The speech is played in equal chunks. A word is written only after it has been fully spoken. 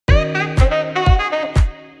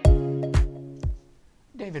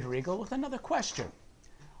David Regal with another question.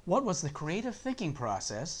 What was the creative thinking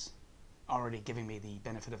process, already giving me the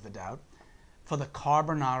benefit of the doubt, for the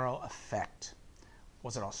Carbonaro Effect?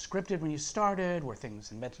 Was it all scripted when you started? Were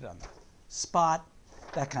things invented on the spot?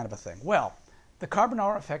 That kind of a thing. Well, the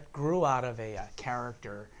Carbonaro Effect grew out of a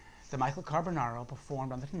character that Michael Carbonaro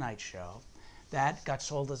performed on The Tonight Show that got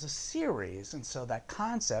sold as a series. And so that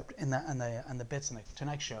concept in the bits in The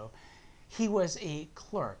Tonight Show, he was a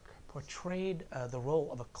clerk, portrayed the role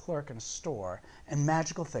of a clerk in a store, and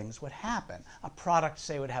magical things would happen. A product,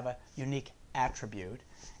 say, would have a unique attribute,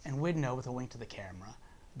 and we'd know with a wink to the camera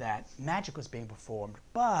that magic was being performed,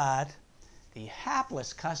 but the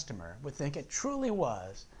hapless customer would think it truly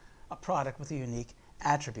was a product with a unique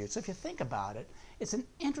attribute. So if you think about it, it's an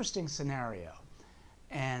interesting scenario.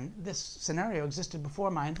 And this scenario existed before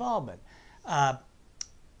my involvement.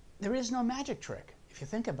 There is no magic trick, if you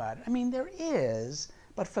think about it. I mean, there is,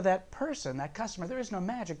 but for that person, that customer, there is no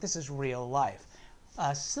magic. This is real life.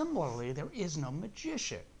 Similarly, there is no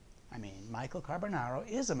magician. I mean, Michael Carbonaro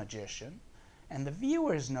is a magician, and the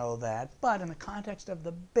viewers know that, but in the context of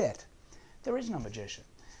the bit, there is no magician.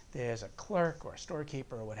 There's a clerk or a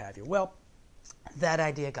storekeeper or what have you. Well, that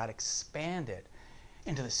idea got expanded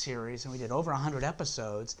into the series, and we did over 100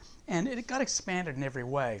 episodes, and it got expanded in every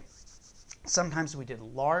way. Sometimes we did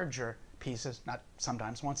larger pieces, not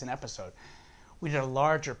sometimes, once an episode. We did a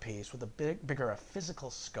larger piece with a bigger physical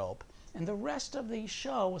scope, and the rest of the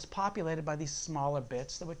show was populated by these smaller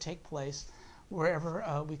bits that would take place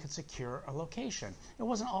wherever we could secure a location. It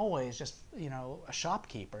wasn't always just, a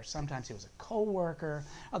shopkeeper. Sometimes he was a co-worker.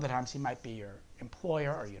 Other times he might be your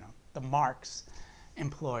employer or, the mark's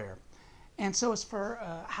employer. And so as for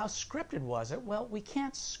how scripted was it, well, we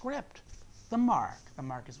can't script the mark. The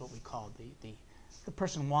mark is what we call the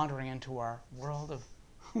person wandering into our world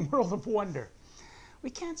of wonder. We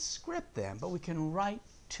can't script them, but we can write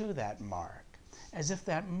to that mark as if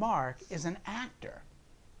that mark is an actor.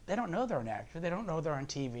 They don't know they're an actor. They don't know they're on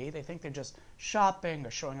TV. They think they're just shopping or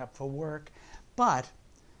showing up for work. But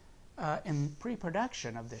in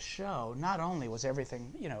pre-production of this show, not only was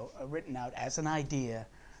everything, written out as an idea,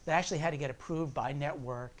 they actually had to get approved by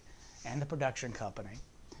network and the production company.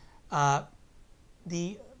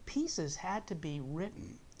 The pieces had to be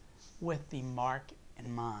written with the mark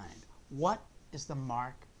in mind. What is the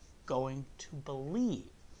mark going to believe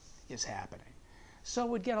is happening? So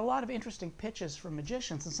we'd get a lot of interesting pitches from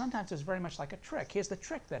magicians, and sometimes it was very much like a trick. Here's the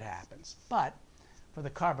trick that happens. But for the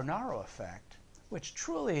Carbonaro Effect, which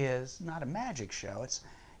truly is not a magic show,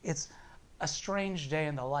 it's a strange day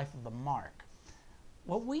in the life of the mark.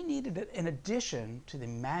 What we needed in addition to the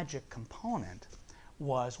magic component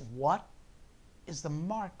was, what is the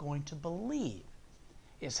mark going to believe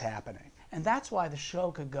is happening? And that's why the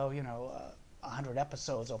show could go, 100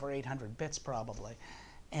 episodes, over 800 bits probably.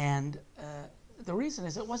 And the reason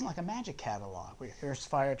is it wasn't like a magic catalog where here's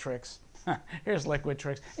fire tricks, here's liquid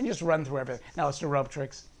tricks, and you just run through everything. Now let's do rope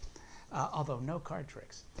tricks, although no card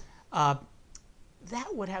tricks.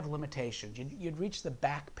 That would have limitations. You'd reach the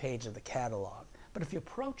back page of the catalog. But if you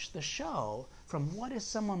approach the show from what is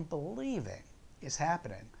someone believing is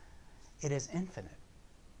happening, it is infinite.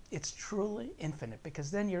 It's truly infinite,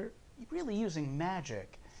 because then you're really using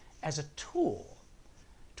magic as a tool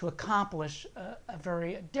to accomplish a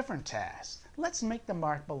very different task. Let's make the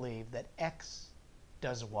mark believe that X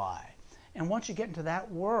does Y. And once you get into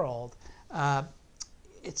that world,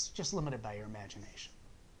 it's just limited by your imagination.